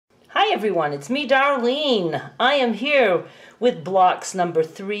Hi everyone, it's me Darlene. I am here with blocks number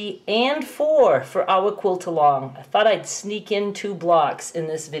 3 and 4 for our quilt along. I thought I'd sneak in 2 blocks in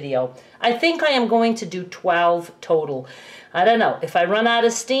this video. I think I am going to do 12 total. I don't know, if I run out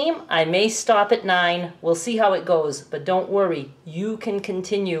of steam, I may stop at 9. We'll see how it goes, but don't worry, you can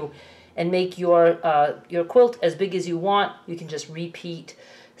continue and make your quilt as big as you want. You can just repeat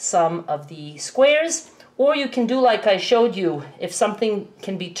some of the squares. Or you can do like I showed you. If something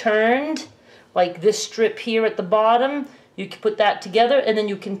can be turned, like this strip here at the bottom, you can put that together and then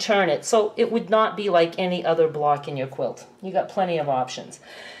you can turn it. So it would not be like any other block in your quilt. You got plenty of options.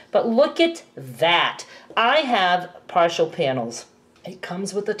 But look at that. I have partial panels. It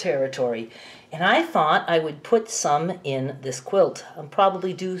comes with the territory. And I thought I would put some in this quilt. I'll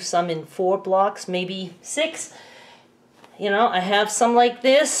probably do some in 4 blocks, maybe 6. You know, I have some like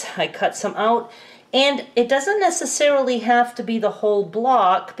this. I cut some out. And it doesn't necessarily have to be the whole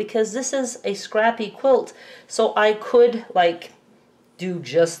block because this is a scrappy quilt. So I could like do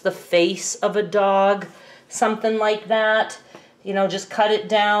just the face of a dog, something like that. You know, just cut it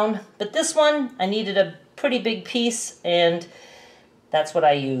down. But this one, I needed a pretty big piece and that's what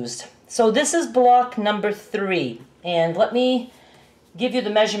I used. So this is block number 3. And let me give you the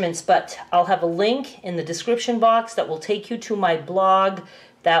measurements, but I'll have a link in the description box that will take you to my blog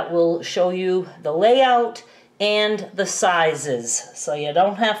that will show you the layout and the sizes. So you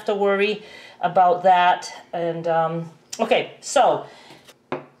don't have to worry about that. And okay, so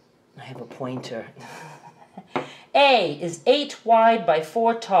I have a pointer. A is 8 wide by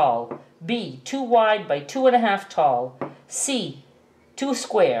 4 tall. B, 2 wide by 2.5 tall. C, 2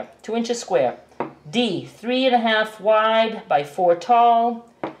 inches square. D, 3.5 wide by 4 tall.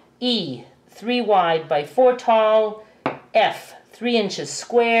 E, 3 wide by 4 tall. F, 3 inches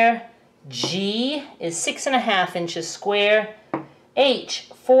square. G is 6.5 inches square. H,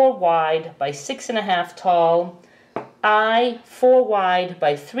 4 wide by 6.5 tall. I, 4 wide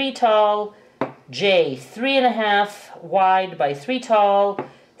by 3 tall. J, 3.5 wide by 3 tall.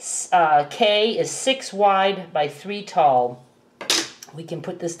 K is 6 wide by 3 tall. We can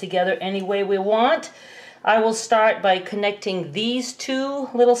put this together any way we want. I will start by connecting these 2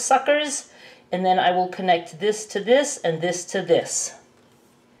 little suckers, and then I will connect this to this and this to this.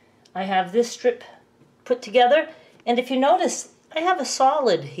 I have this strip put together, and if you notice, I have a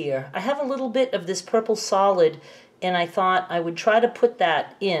solid here. I have a little bit of this purple solid, and I thought I would try to put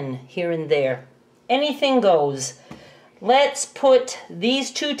that in here and there. Anything goes. Let's put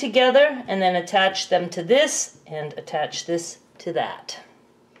these 2 together and then attach them to this and attach this to that.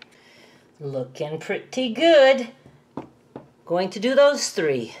 Looking pretty good. Going to do those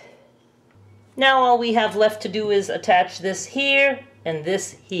 3. Now all we have left to do is attach this here and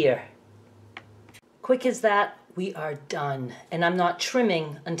this here. Quick as that, we are done. And I'm not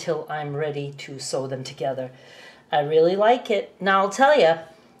trimming until I'm ready to sew them together. I really like it. Now I'll tell you,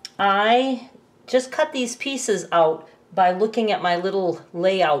 I just cut these pieces out by looking at my little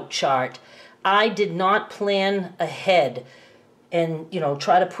layout chart. I did not plan ahead and, you know,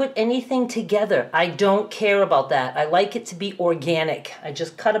 try to put anything together. I don't care about that. I like it to be organic. I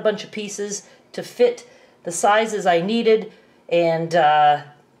just cut a bunch of pieces to fit the sizes I needed, and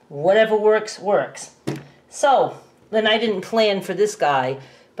whatever works, works. So then I didn't plan for this guy,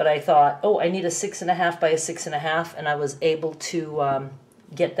 but I thought, oh, I need a 6.5 by a 6.5, and I was able to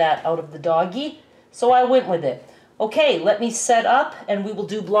get that out of the doggy, so I went with it. Okay, let me set up and we will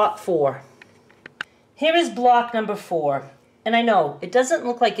do block 4. Here is block number 4. And I know, it doesn't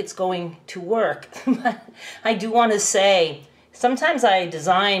look like it's going to work, but I do want to say, sometimes I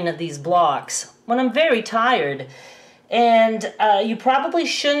design these blocks when I'm very tired, and you probably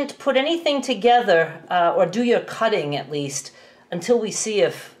shouldn't put anything together, or do your cutting at least, until we see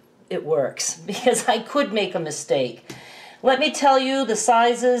if it works, because I could make a mistake. Let me tell you the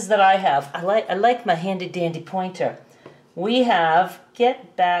sizes that I have. I like my handy-dandy pointer. We have,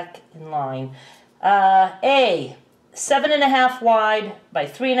 get back in line, A, 7.5 wide by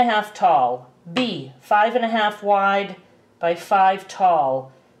 3.5 tall. B, 5.5 wide by 5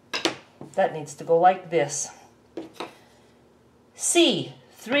 tall. That needs to go like this. C,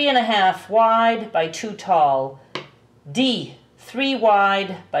 3.5 wide by 2 tall. D, 3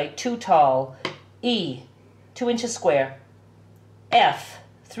 wide by 2 tall. E, 2 inches square. F,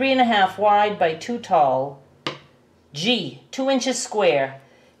 3.5 wide by 2 tall. G, 2 inches square.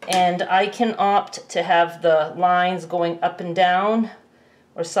 And I can opt to have the lines going up and down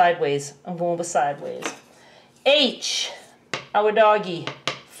or sideways. I'm going with sideways. H, our doggy,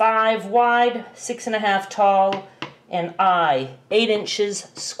 5 wide, 6.5 tall, and I, 8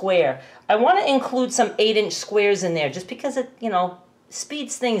 inches square. I want to include some 8-inch squares in there just because it, you know,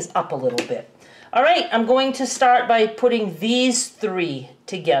 speeds things up a little bit. All right, I'm going to start by putting these 3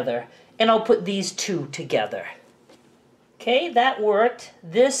 together, and I'll put these 2 together. Okay, that worked.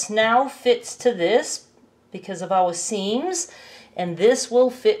 This now fits to this because of our seams, and this will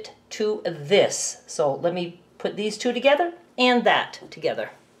fit to this. So let me put these 2 together and that together.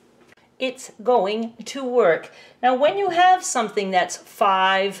 It's going to work. Now, when you have something that's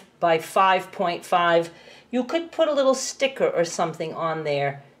 5 by 5.5, you could put a little sticker or something on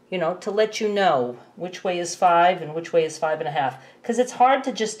there, you know, to let you know which way is 5 and which way is 5.5, because it's hard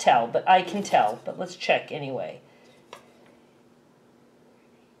to just tell, but I can tell. But let's check anyway.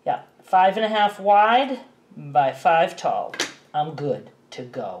 Yeah, 5.5 wide by 5 tall. I'm good to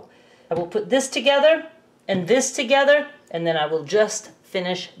go. I will put this together and this together, and then I will just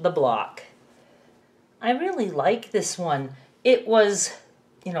finish the block. I really like this one. It was,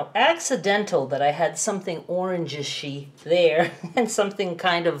 you know, accidental that I had something orangish-y there and something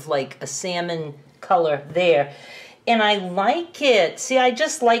kind of like a salmon color there. And I like it. See, I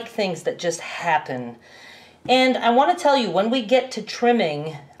just like things that just happen. And I want to tell you, when we get to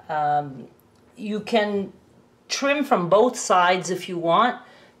trimming, you can trim from both sides if you want,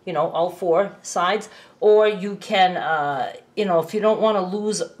 you know, all 4 sides, or you can, you know, if you don't want to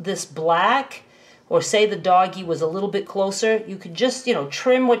lose this black, or say the doggy was a little bit closer, you could just, you know,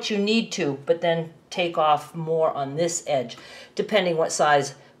 trim what you need to, but then take off more on this edge, depending what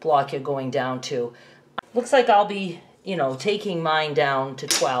size block you're going down to. Looks like I'll be, you know, taking mine down to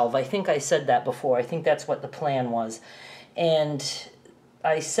 12. I think I said that before. I think that's what the plan was. And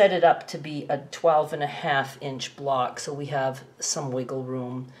I set it up to be a 12.5-inch block, so we have some wiggle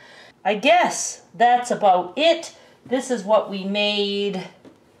room. I guess that's about it. This is what we made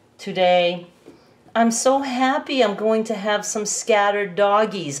today. I'm so happy I'm going to have some scattered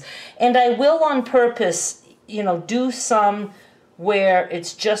doggies. And I will on purpose, you know, do some where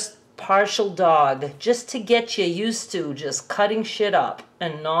it's just partial dog, just to get you used to just cutting shit up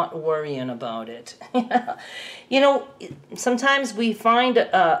and not worrying about it. You know, sometimes we find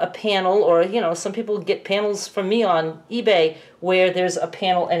a panel, or, you know, some people get panels from me on eBay where there's a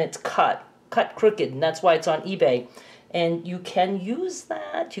panel and it's cut crooked, and that's why it's on eBay. And you can use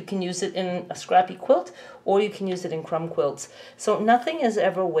that. You can use it in a Scrappy quilt, or you can use it in crumb quilts. So nothing is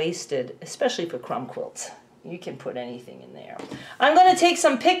ever wasted, especially for crumb quilts. You can put anything in there. I'm going to take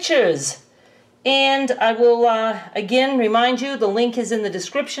some pictures, and I will again remind you, the link is in the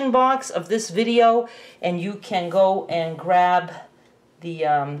description box of this video, and you can go and grab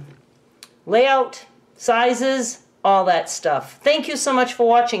the layout, sizes, all that stuff. Thank you so much for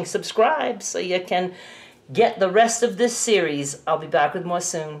watching. Subscribe so you can get the rest of this series. I'll be back with more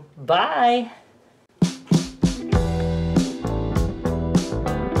soon. Bye!